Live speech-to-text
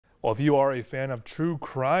Well, if you are a fan of true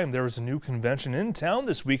crime, there is a new convention in town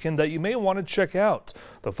this weekend that you may want to check out.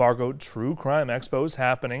 The Fargo True Crime Expo is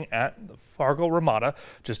happening at the Fargo Ramada,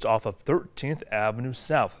 just off of 13th Avenue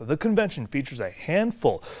South. The convention features a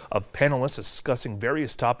handful of panelists discussing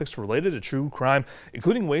various topics related to true crime,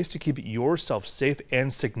 including ways to keep yourself safe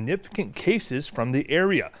and significant cases from the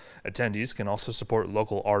area. Attendees can also support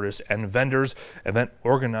local artists and vendors. Event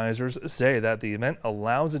organizers say that the event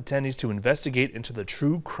allows attendees to investigate into the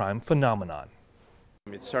true crime phenomenon.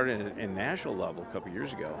 It started at a national level a couple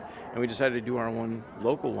years ago, and we decided to do our own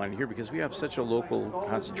local one here because we have such a local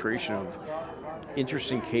concentration of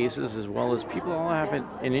interesting cases, as well as people all have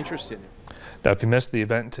an interest in it. Now, if you missed the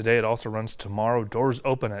event today, it also runs tomorrow. Doors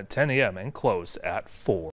open at 10 a.m. and close at 4.